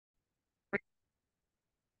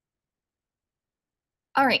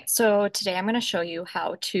All right, so today I'm going to show you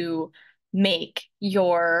how to make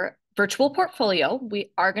your virtual portfolio.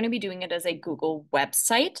 We are going to be doing it as a Google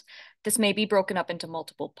website. This may be broken up into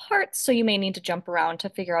multiple parts, so you may need to jump around to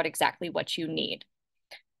figure out exactly what you need.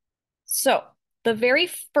 So the very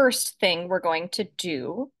first thing we're going to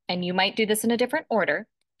do, and you might do this in a different order,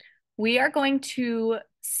 we are going to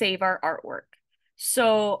save our artwork.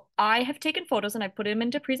 So I have taken photos and I put them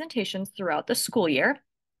into presentations throughout the school year.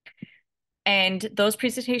 And those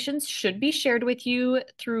presentations should be shared with you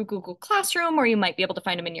through Google Classroom, or you might be able to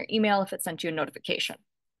find them in your email if it sent you a notification.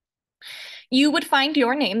 You would find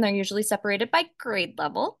your name. They're usually separated by grade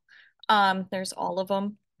level. There's all of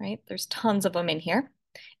them, right? There's tons of them in here.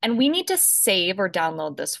 And we need to save or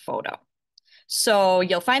download this photo. So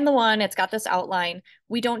you'll find the one, it's got this outline.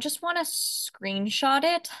 We don't just want to screenshot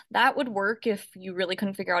it. That would work if you really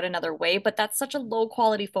couldn't figure out another way, but that's such a low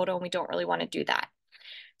quality photo and we don't really want to do that.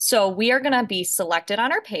 So we are going to be selected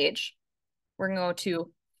on our page. We're going to go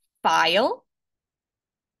to File,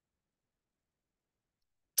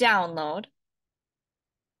 Download,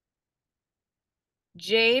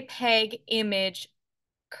 JPEG Image,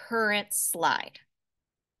 Current Slide.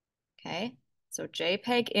 Okay, so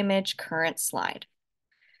JPEG Image, Current Slide.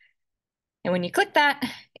 And when you click that,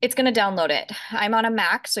 it's going to download it. I'm on a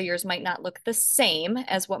Mac, so yours might not look the same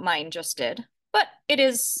as what mine just did, but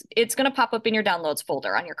it's going to pop up in your downloads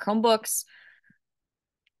folder on your Chromebooks.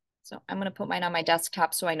 So I'm going to put mine on my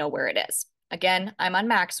desktop so I know where it is. Again, I'm on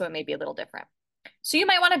Mac, so it may be a little different. So you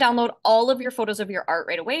might want to download all of your photos of your art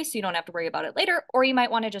right away so you don't have to worry about it later, or you might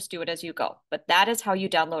want to just do it as you go. But that is how you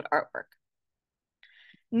download artwork.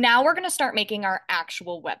 Now we're going to start making our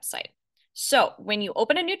actual website. So when you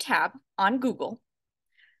open a new tab on Google,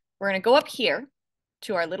 we're going to go up here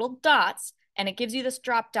to our little dots, and it gives you this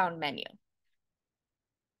drop-down menu.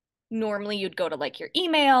 Normally you'd go to like your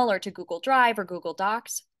email or to Google Drive or Google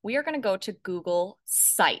Docs. We are going to go to Google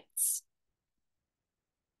Sites.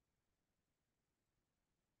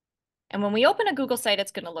 And when we open a Google site,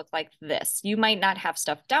 it's going to look like this. You might not have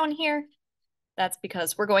stuff down here. That's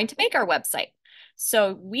because we're going to make our website.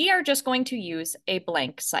 So we are just going to use a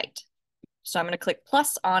blank site. So I'm going to click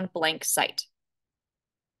plus on blank site.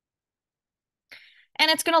 And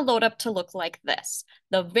it's going to load up to look like this.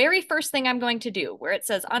 The very first thing I'm going to do, where it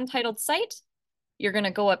says untitled site, you're going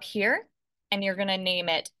to go up here and you're going to name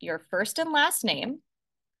it your first and last name,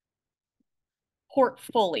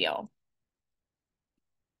 portfolio.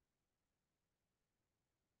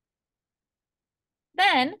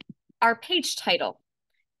 Then our page title.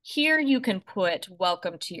 Here you can put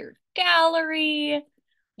welcome to your gallery.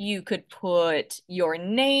 You could put your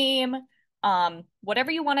name, whatever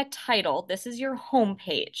you want to title. This is your home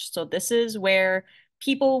page. So this is where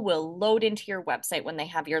people will load into your website when they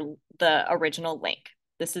have the original link.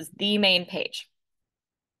 This is the main page.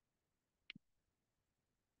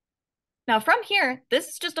 Now from here, this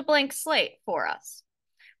is just a blank slate for us.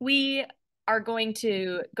 We are going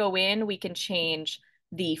to go in, we can change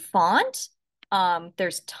the font.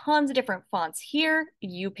 There's tons of different fonts here.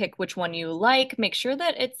 You pick which one you like. Make sure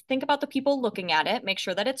that think about the people looking at it. Make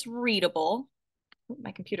sure that it's readable.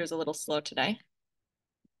 My computer's a little slow today.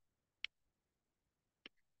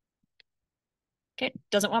 Okay,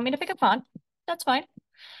 doesn't want me to pick a font. That's fine.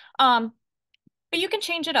 But you can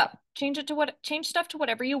change it up. Change stuff to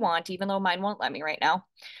whatever you want, even though mine won't let me right now.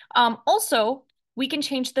 Also, we can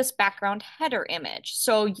change this background header image.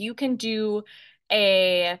 So you can do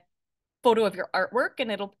a photo of your artwork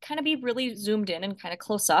and it'll kind of be really zoomed in and kind of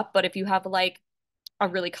close up. But if you have like a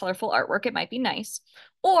really colorful artwork, it might be nice.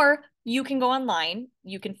 Or you can go online,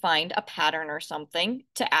 you can find a pattern or something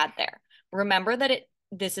to add there. Remember that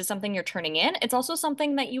this is something you're turning in. It's also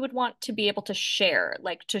something that you would want to be able to share,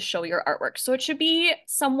 like to show your artwork. So it should be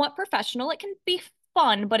somewhat professional. It can be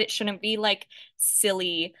fun, but it shouldn't be like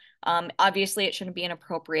silly. Obviously, it shouldn't be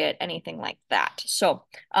inappropriate, anything like that. So,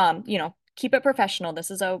 keep it professional. This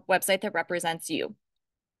is a website that represents you.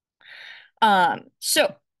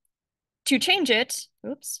 So to change it,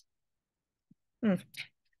 oops.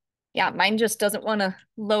 Yeah, mine just doesn't want to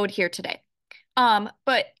load here today.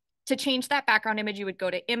 But to change that background image, you would go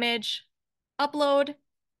to Image, Upload,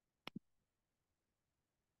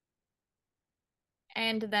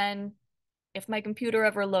 and then if my computer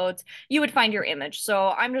ever loads, you would find your image. So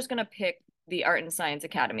I'm just going to pick the Art and Science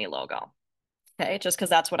Academy logo, okay, just because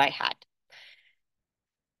that's what I had.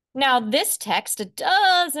 Now, this text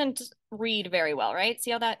doesn't read very well, right?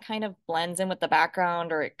 See how that kind of blends in with the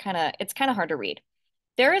background, or it's kind of hard to read.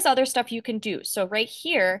 There is other stuff you can do. So right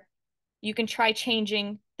here, you can try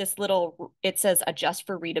changing this little, it says adjust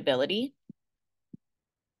for readability.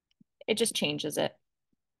 It just changes it.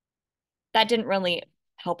 That didn't really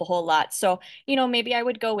help a whole lot. So, maybe I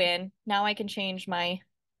would go in. Now I can change my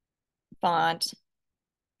font,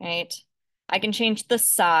 right? I can change the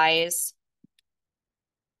size,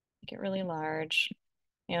 make it really large,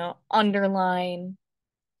 underline.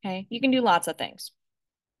 Okay, you can do lots of things.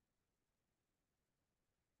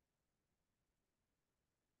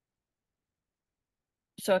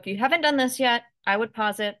 So if you haven't done this yet, I would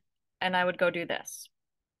pause it and I would go do this.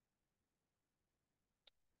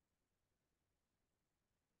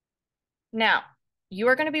 Now, you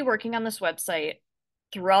are going to be working on this website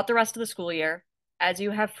throughout the rest of the school year as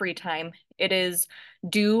you have free time. It is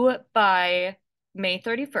due by May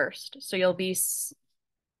 31st. So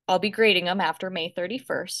I'll be grading them after May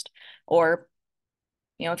 31st. Or,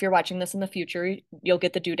 if you're watching this in the future, you'll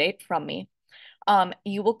get the due date from me.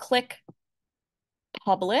 You will click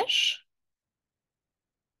publish.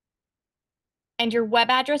 And your web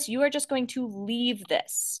address, you are just going to leave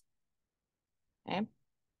this. Okay.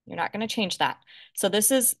 You're not going to change that. So this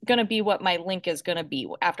is going to be what my link is going to be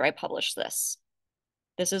after I publish this.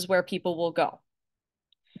 This is where people will go.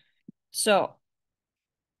 So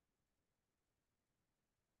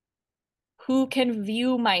who can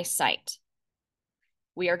view my site?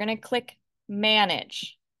 We are going to click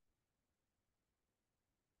manage.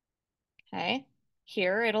 Okay.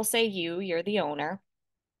 Here it'll say you're the owner.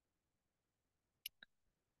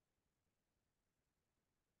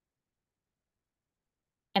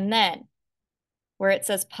 And then where it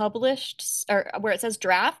says published or where it says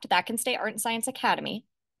draft, that can stay Art and Science Academy.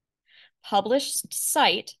 Published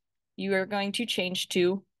site, you are going to change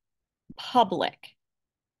to public.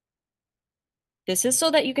 This is so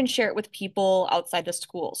that you can share it with people outside the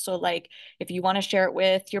school. So like if you want to share it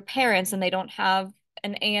with your parents and they don't have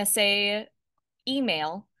an ASA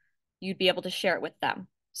email, you'd be able to share it with them.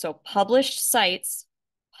 So published sites,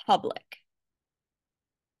 public.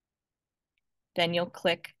 Then you'll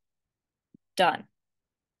click done.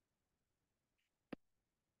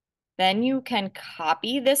 Then you can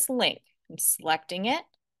copy this link. I'm selecting it,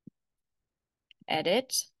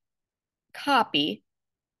 edit, copy.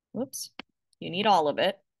 Whoops, you need all of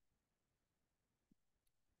it.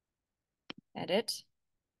 Edit,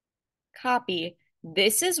 copy.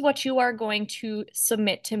 This is what you are going to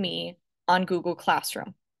submit to me on Google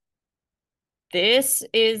Classroom. This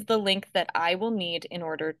is the link that I will need in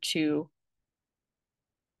order to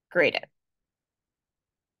grade it.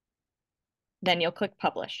 Then you'll click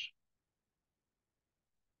publish.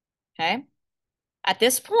 Okay. At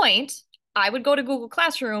this point, I would go to Google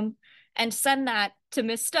Classroom and send that to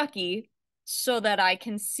Miss Stuckey so that I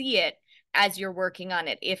can see it as you're working on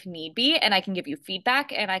it if need be, and I can give you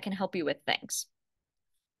feedback and I can help you with things.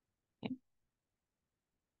 Okay.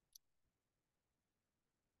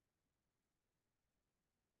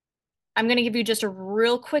 I'm going to give you just a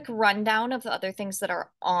real quick rundown of the other things that are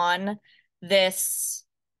on this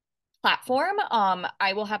platform.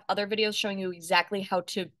 I will have other videos showing you exactly how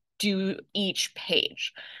to do each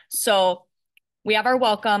page. So we have our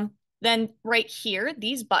welcome. Then right here,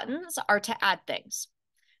 these buttons are to add things.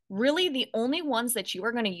 Really, the only ones that you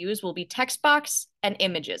are going to use will be text box and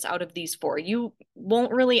images out of these four. You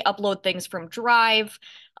won't really upload things from Drive.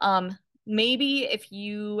 Maybe if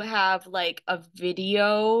you have like a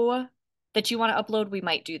video that you want to upload, we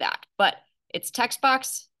might do that. But it's text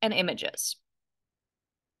box and images.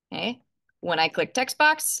 Okay. When I click text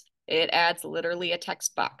box, it adds literally a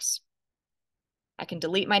text box. I can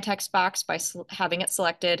delete my text box by having it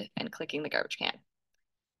selected and clicking the garbage can.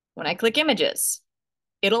 When I click images,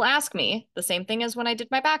 it'll ask me the same thing as when I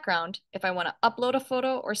did my background, if I want to upload a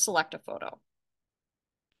photo or select a photo.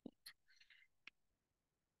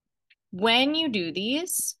 When you do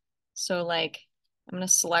these, so like I'm going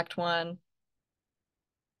to select one.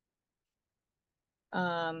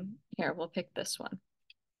 Here, we'll pick this one.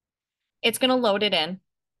 It's going to load it in.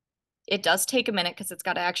 It does take a minute because it's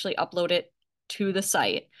got to actually upload it to the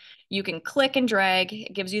site. You can click and drag.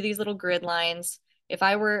 It gives you these little grid lines. If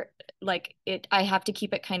I were like it, I have to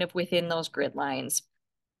keep it kind of within those grid lines.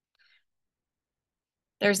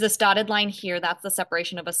 There's this dotted line here. That's the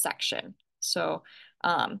separation of a section. So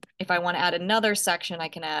if I want to add another section, I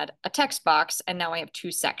can add a text box, and now I have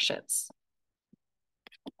two sections.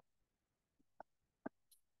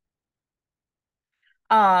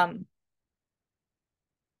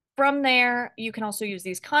 From there, you can also use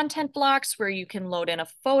these content blocks where you can load in a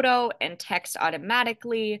photo and text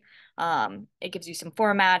automatically. It gives you some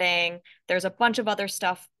formatting. There's a bunch of other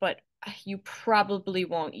stuff, but you probably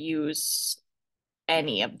won't use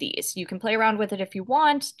any of these. You can play around with it if you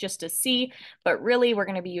want, just to see, but really we're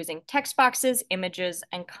going to be using text boxes, images,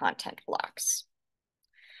 and content blocks.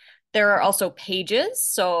 There are also pages.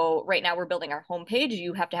 So right now we're building our homepage.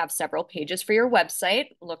 You have to have several pages for your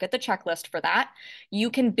website. Look at the checklist for that. You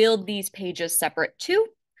can build these pages separate too.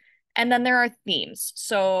 And then there are themes.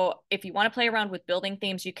 So if you want to play around with building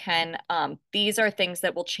themes, you can. These are things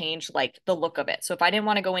that will change like the look of it. So if I didn't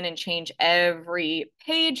want to go in and change every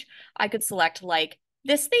page, I could select like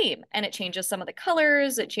this theme and it changes some of the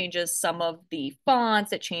colors, it changes some of the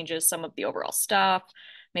fonts, it changes some of the overall stuff.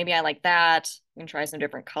 Maybe I like that. You can try some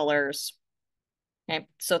different colors. Okay,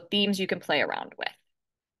 so themes you can play around with.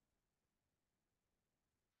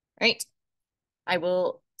 All right, I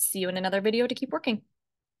will see you in another video to keep working.